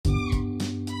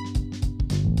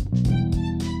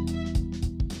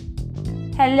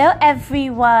Hello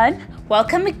everyone,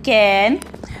 welcome again.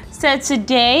 So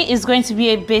today is going to be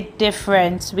a bit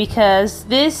different because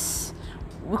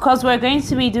we're going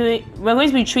to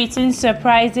be treating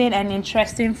surprising and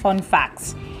interesting fun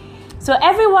facts. So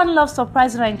everyone loves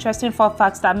surprising and interesting fun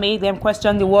facts that make them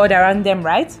question the world around them,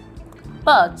 right?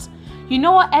 But you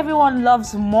know what everyone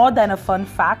loves more than a fun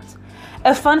fact?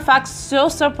 A fun fact so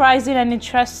surprising and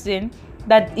interesting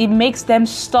that it makes them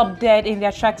stop dead in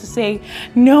their tracks to say,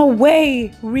 no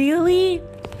way, really?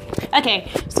 Okay,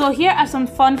 so here are some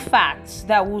fun facts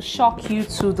that will shock you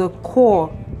to the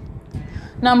core.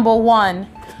 Number 1,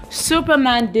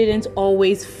 Superman didn't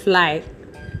always fly.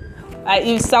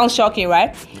 It sounds shocking,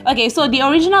 right? Okay, so the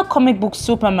original comic book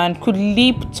Superman could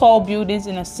leap tall buildings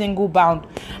in a single bound,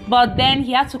 but then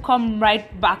he had to come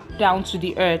right back down to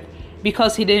the earth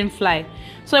because he didn't fly.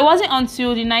 So it wasn't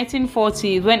until the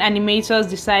 1940s when animators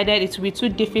decided it would be too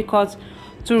difficult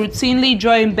to routinely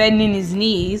draw him bending his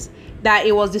knees that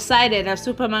it was decided that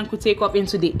Superman could take off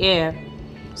into the air.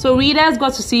 So readers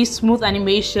got to see smooth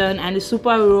animation and the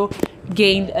superhero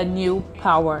gained a new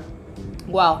power.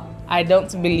 Well, I don't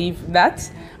believe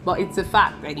that, but it's a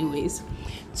fact anyways.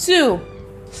 2,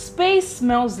 space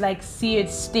smells like seared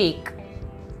steak.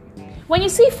 When you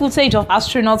see footage of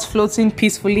astronauts floating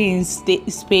peacefully in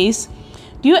space,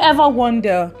 do you ever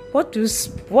wonder what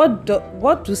does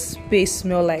space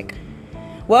smell like?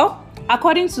 Well,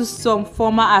 according to some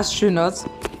former astronauts,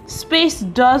 space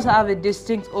does have a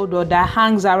distinct odor that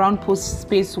hangs around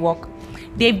post-spacewalk.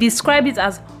 They've described it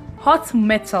as hot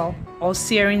metal or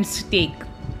searing steak.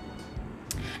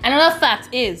 Another fact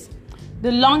is,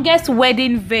 the longest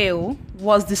wedding veil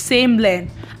was the same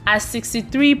length as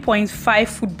 63.5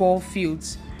 football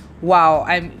fields. Wow,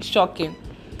 I'm shocking.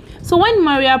 So when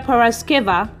Maria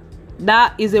Paraskeva,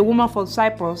 that is a woman from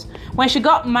Cyprus, when she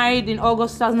got married in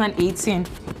August 2018,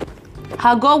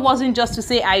 her goal wasn't just to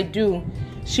say I do.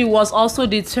 She was also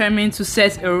determined to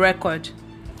set a record.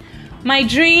 My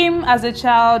dream as a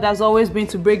child has always been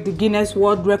to break the Guinness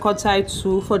World Record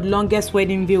title for the longest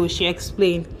wedding veil, she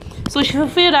explained. So she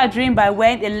fulfilled her dream by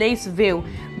wearing a lace veil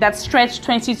that stretched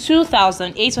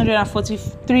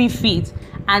 22,843 feet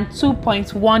and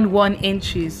 2.11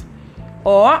 inches,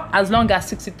 or as long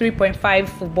as 63.5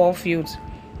 football fields.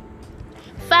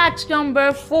 Fact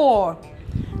number 4,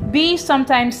 bees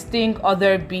sometimes sting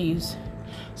other bees.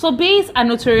 So bees are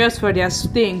notorious for their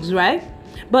stings, right?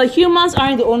 But humans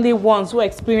aren't the only ones who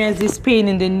experience this pain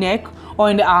in the neck or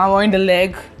in the arm or in the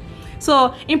leg.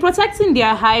 So in protecting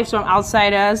their hives from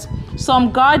outsiders,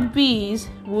 some guard bees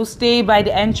will stay by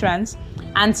the entrance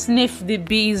and sniff the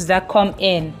bees that come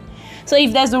in. So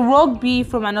if there's a rogue bee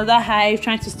from another hive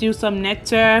trying to steal some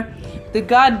nectar, the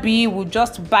guard bee will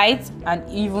just bite and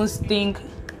even sting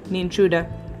the intruder.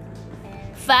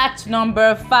 Fact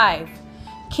number 5,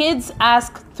 kids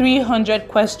ask 300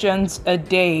 questions a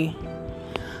day.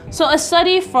 So a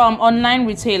study from online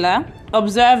retailer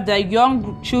observed that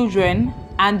young children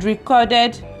and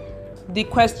recorded the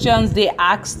questions they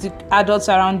asked the adults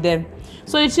around them.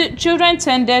 So the children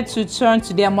tended to turn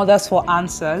to their mothers for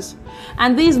answers,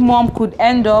 and these moms could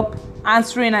end up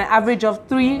answering an average of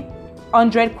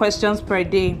 300 questions per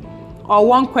day, or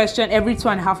one question every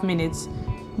 2.5 minutes,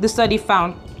 the study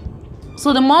found.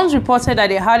 So the moms reported that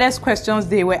the hardest questions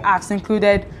they were asked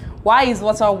included, why is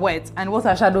water wet and what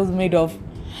are shadows made of?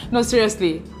 No,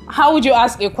 seriously, how would you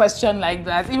ask a question like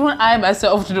that? Even I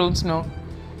myself don't know.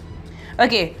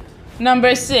 Okay,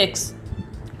 number 6,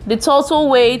 the total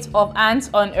weight of ants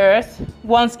on Earth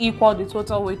once equaled the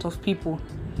total weight of people.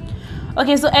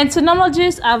 Okay, so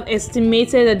entomologists have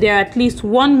estimated that there are at least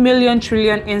 1 million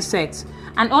trillion insects,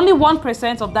 and only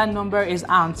 1% of that number is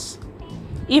ants.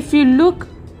 If you look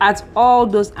at all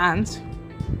those ants,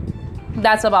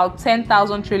 that's about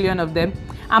 10,000 trillion of them,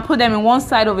 and put them in one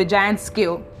side of a giant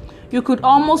scale, you could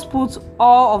almost put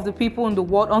all of the people in the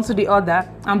world onto the other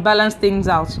and balance things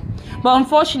out. But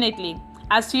unfortunately,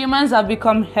 as humans have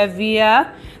become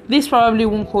heavier, this probably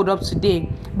won't hold up today,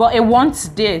 but it once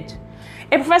did.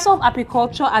 A professor of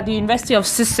apiculture at the University of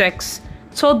Sussex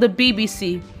told the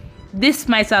BBC this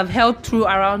might have held true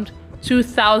around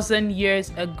 2,000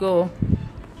 years ago.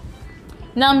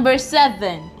 Number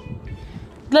 7,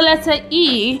 the letter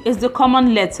E is the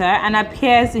common letter and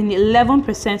appears in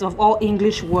 11% of all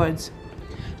English words.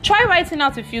 Try writing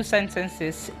out a few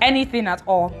sentences, anything at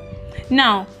all.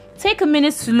 Now, take a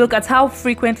minute to look at how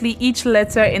frequently each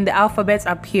letter in the alphabet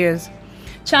appears.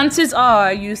 Chances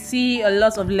are you see a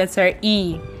lot of letter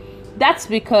E. That's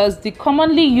because the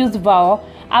commonly used vowel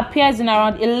appears in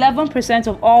around 11%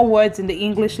 of all words in the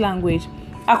English language,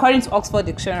 according to Oxford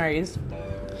dictionaries.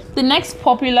 The next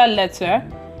popular letter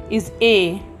is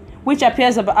A, which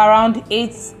appears around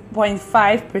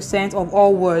 8.5% of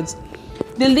all words.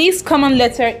 The least common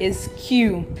letter is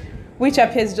Q, which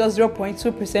appears just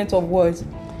 0.2% of words.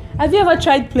 Have you ever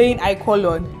tried playing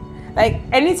iColon? Like,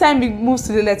 anytime it moves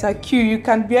to the letter Q, you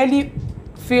can barely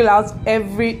fill out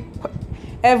every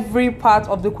part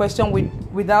of the question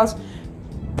without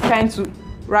trying to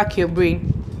rack your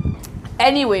brain.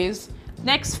 Anyways,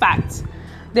 next fact.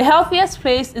 The healthiest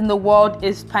place in the world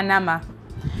is Panama.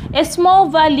 A small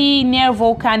valley near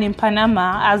Volcan in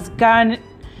Panama has garnered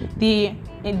the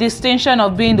distinction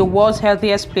of being the world's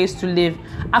healthiest place to live,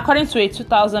 according to a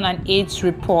 2008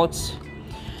 report.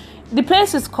 The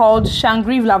place is called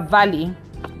Shangri-La Valley,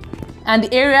 and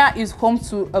the area is home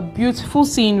to a beautiful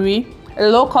scenery, a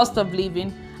low cost of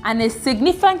living, and a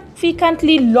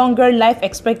significantly longer life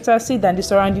expectancy than the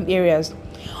surrounding areas.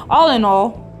 All in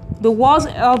all, the world's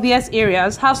healthiest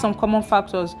areas have some common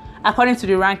factors according to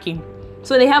the ranking.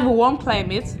 So they have a warm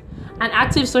climate, an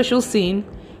active social scene,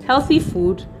 healthy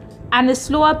food, and a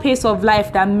slower pace of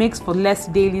life that makes for less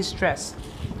daily stress.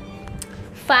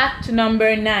 Fact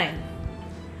number 9.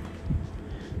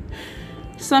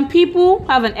 Some people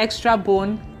have an extra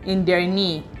bone in their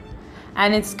knee,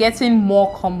 and it's getting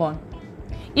more common.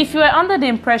 If you are under the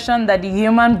impression that the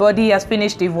human body has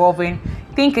finished evolving,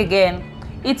 think again.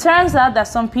 It turns out that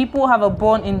some people have a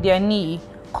bone in their knee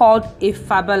called a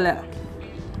fibula.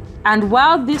 And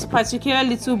while this particular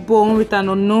little bone with an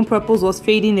unknown purpose was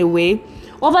fading away,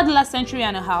 over the last century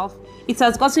and a half, it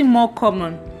has gotten more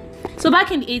common. So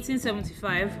back in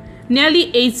 1875,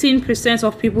 nearly 18%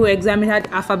 of people examined had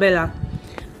a fibula.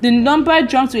 The number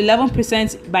jumped to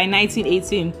 11% by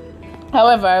 1918.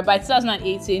 However, by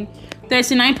 2018,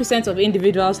 39% of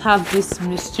individuals have this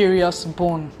mysterious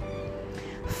bone.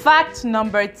 Fact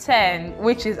number 10,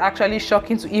 which is actually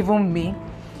shocking to even me.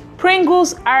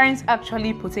 Pringles aren't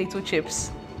actually potato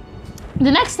chips.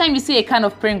 The next time you see a can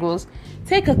of Pringles,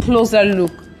 take a closer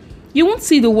look. You won't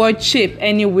see the word chip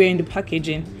anywhere in the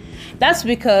packaging. That's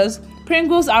because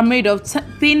Pringles are made of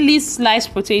thinly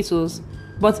sliced potatoes,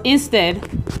 but instead,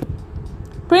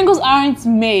 Pringles aren't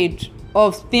made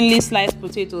of thinly sliced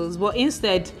potatoes, but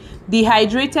instead,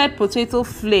 dehydrated potato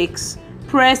flakes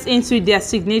pressed into their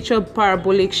signature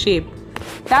parabolic shape.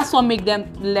 That's what makes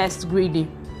them less greedy.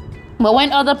 But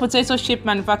when other potato chip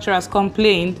manufacturers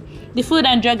complained, the Food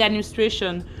and Drug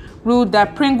Administration ruled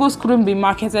that Pringles couldn't be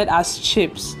marketed as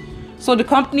chips. So the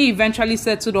company eventually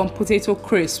settled on potato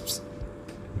crisps.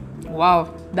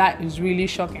 Wow, that is really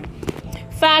shocking.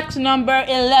 Fact number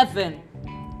 11.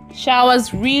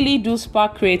 Showers really do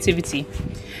spark creativity.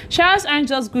 Showers aren't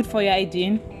just good for your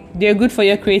hygiene, they're good for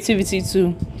your creativity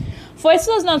too. For a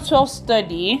 2012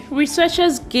 study,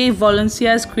 researchers gave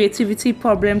volunteers creativity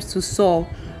problems to solve,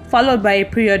 followed by a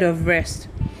period of rest.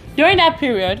 During that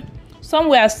period, some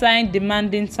were assigned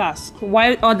demanding tasks,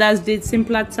 while others did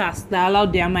simpler tasks that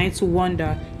allowed their mind to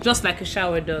wander, just like a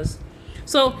shower does.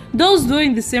 So those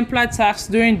doing the simpler tasks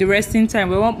during the resting time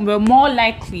were more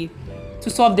likely to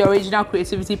solve the original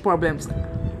creativity problems.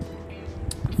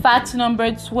 Fact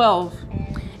number 12.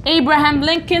 Abraham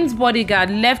Lincoln's bodyguard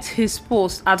left his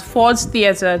post at Ford's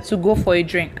Theater to go for a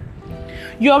drink.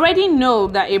 You already know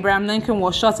that Abraham Lincoln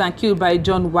was shot and killed by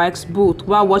John Wilkes Booth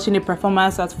while watching a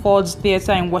performance at Ford's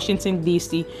Theater in Washington,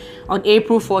 D.C. on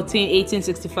April 14,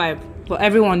 1865. But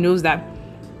everyone knows that.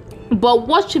 But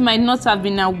what you might not have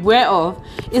been aware of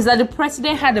is that the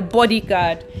president had a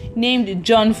bodyguard named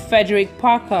John Frederick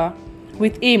Parker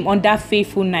with him on that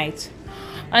fateful night.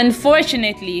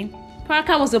 Unfortunately,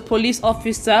 Parker was a police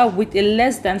officer with a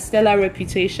less than stellar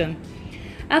reputation.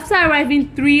 After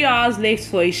arriving 3 hours late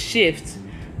for his shift,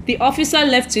 the officer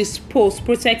left his post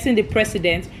protecting the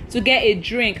president to get a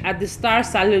drink at the Star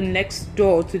Saloon next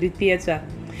door to the theater.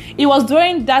 It was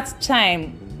during that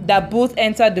time that Booth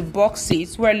entered the box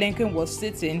seats where Lincoln was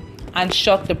sitting and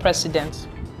shot the president.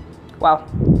 Wow.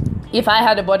 If I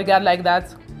had a bodyguard like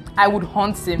that, I would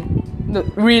hunt him. No,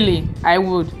 really, I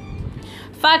would.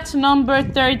 Fact number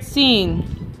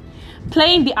 13.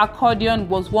 Playing the accordion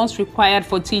was once required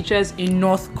for teachers in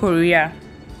North Korea.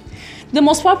 The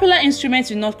most popular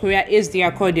instrument in North Korea is the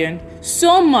accordion,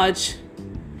 so much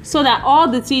so that all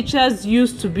the teachers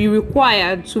used to be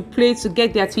required to play to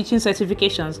get their teaching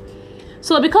certifications.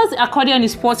 So because the accordion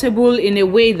is portable in a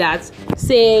way that,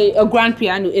 say, a grand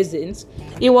piano isn't,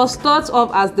 it was thought of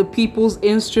as the people's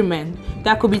instrument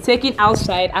that could be taken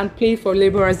outside and played for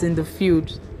laborers in the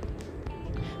field.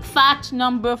 Fact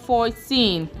number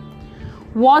 14.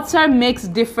 Water makes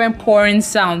different pouring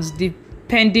sounds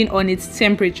depending on its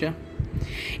temperature.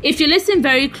 If you listen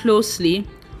very closely,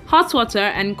 hot water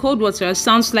and cold water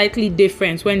sound slightly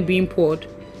different when being poured.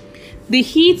 The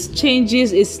heat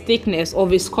changes its thickness or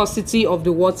viscosity of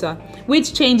the water,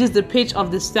 which changes the pitch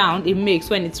of the sound it makes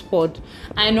when it's poured.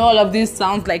 I know all of this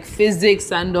sounds like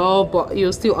physics and all, but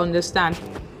you'll still understand.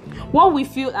 What we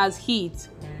feel as heat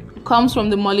comes from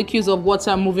the molecules of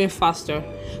water moving faster.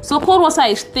 So cold water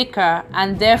is thicker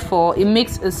and therefore it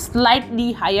makes a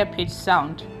slightly higher pitched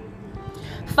sound.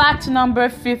 Fact number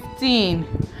 15.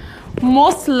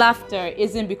 Most laughter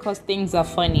isn't because things are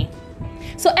funny.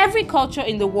 So every culture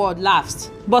in the world laughs,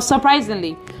 but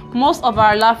surprisingly, most of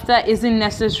our laughter isn't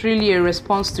necessarily a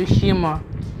response to humor.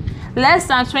 Less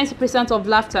than 20% of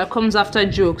laughter comes after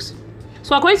jokes.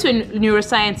 So according to a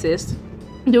neuroscientist,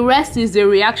 the rest is the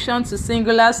reaction to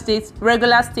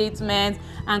regular statements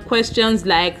and questions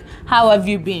like, how have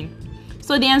you been?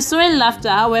 So the ensuing laughter,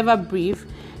 however brief,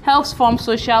 helps form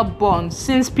social bonds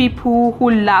since people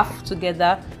who laugh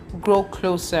together grow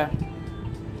closer.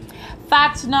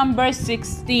 Fact number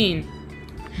 16.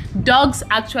 Dogs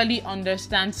actually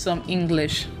understand some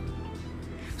English.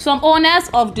 Some owners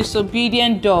of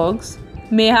disobedient dogs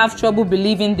may have trouble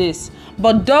believing this,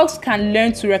 but dogs can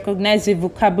learn to recognize a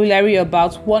vocabulary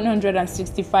about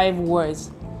 165 words.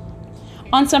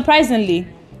 Unsurprisingly,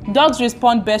 dogs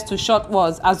respond best to short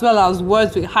words as well as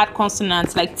words with hard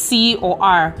consonants like T or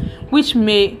R, which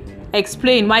may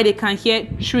explain why they can hear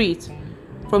treat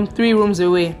from 3 rooms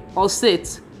away or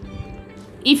sit.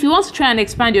 If you want to try and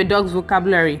expand your dog's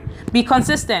vocabulary, be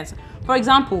consistent. For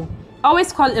example,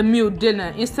 always call a meal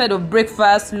dinner instead of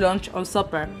breakfast, lunch, or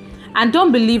supper. And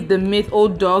don't believe the myth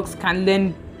old dogs can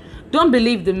learn. Don't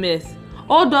believe the myth.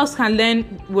 Old dogs can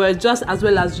learn words just as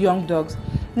well as young dogs.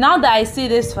 Now that I see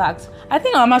this fact, I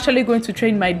think I'm actually going to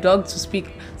train my dog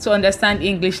to understand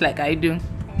English like I do.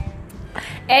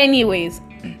 Anyways,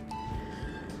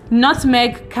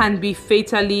 nutmeg can be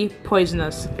fatally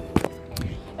poisonous.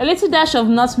 A little dash of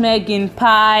nutmeg in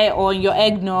pie or in your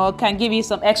eggnog can give you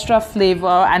some extra flavor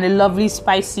and a lovely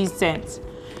spicy scent.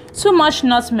 Too much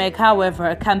nutmeg,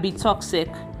 however, can be toxic.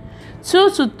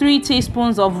 2 to 3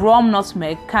 teaspoons of raw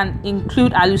nutmeg can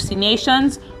include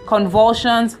hallucinations,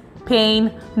 convulsions,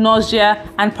 pain, nausea,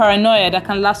 and paranoia that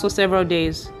can last for several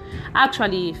days.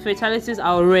 Actually, fatalities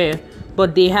are rare,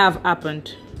 but they have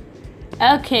happened.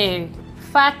 Okay,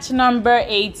 fact number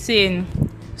 18.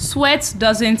 Sweat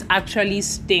doesn't actually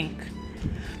stink.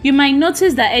 You might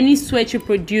notice that any sweat you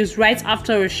produce right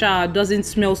after a shower doesn't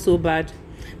smell so bad.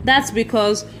 That's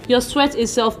because your sweat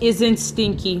itself isn't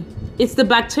stinky. It's the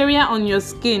bacteria on your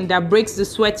skin that breaks the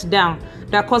sweat down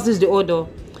that causes the odor.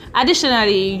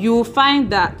 Additionally, you will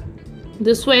find that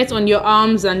the sweat on your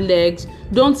arms and legs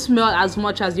don't smell as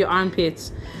much as your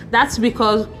armpits. That's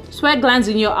because sweat glands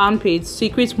in your armpits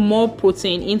secrete more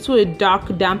protein into a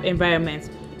dark, damp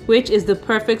environment, which is the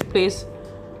perfect place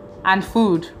and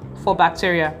food for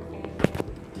bacteria.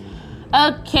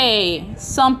 Okay,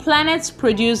 some planets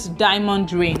produce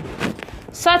diamond rain.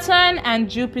 Saturn and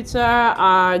Jupiter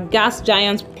are gas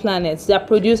giant planets that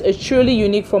produce a truly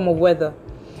unique form of weather.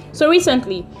 So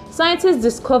recently, scientists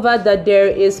discovered that there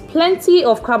is plenty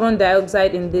of carbon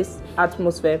dioxide in this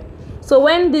atmosphere. So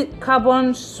when the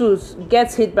carbon soot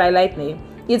gets hit by lightning,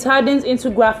 it hardens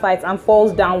into graphite and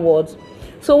falls downwards.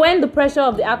 So when the pressure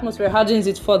of the atmosphere hardens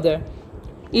it further,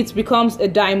 it becomes a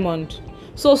diamond.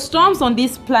 So storms on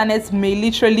these planets may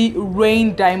literally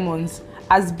rain diamonds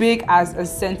as big as a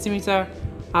centimeter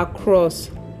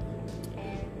across.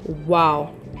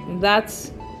 Wow,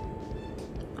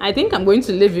 I think I'm going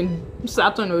to live in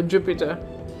Saturn or Jupiter.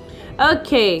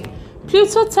 Okay,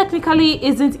 Pluto technically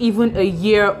isn't even a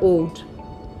year old.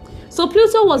 So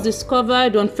Pluto was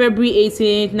discovered on February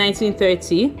 18,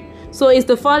 1930. So it's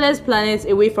the farthest planet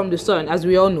away from the sun, as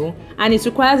we all know, and it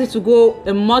requires it to go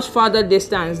a much farther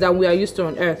distance than we are used to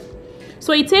on Earth.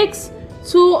 So it takes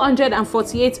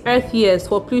 248 Earth years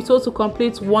for Pluto to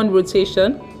complete one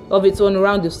rotation of its own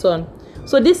around the sun.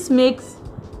 So this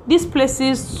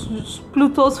places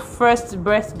Pluto's first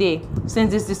birthday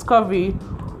since its discovery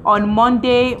on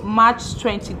Monday, March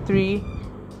 23,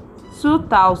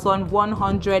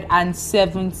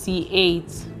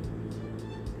 2178.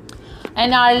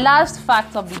 And our last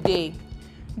fact of the day: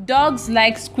 dogs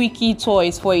like squeaky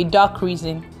toys for a dark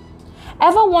reason.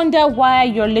 Ever wonder why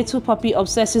your little puppy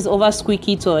obsesses over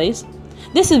squeaky toys?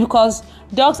 This is because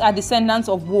dogs are descendants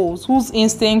of wolves whose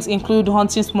instincts include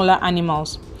hunting smaller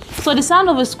animals. So the sound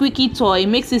of a squeaky toy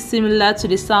makes it similar to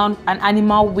the sound an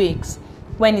animal makes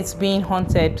when it's being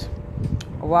hunted.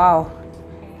 Wow,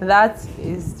 that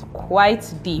is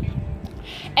quite deep.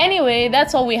 Anyway,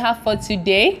 that's all we have for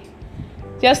today.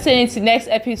 Just tune into the next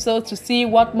episode to see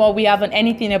what more we have on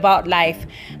anything about life.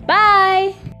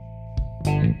 Bye!